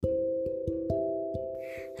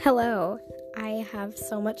Hello, I have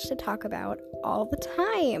so much to talk about all the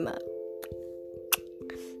time.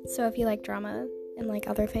 So if you like drama and like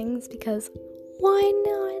other things, because why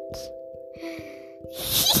not?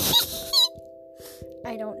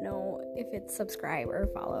 I don't know if it's subscribe or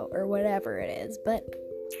follow or whatever it is, but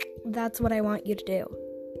that's what I want you to do.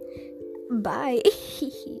 Bye.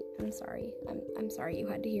 I'm sorry you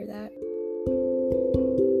had to hear that.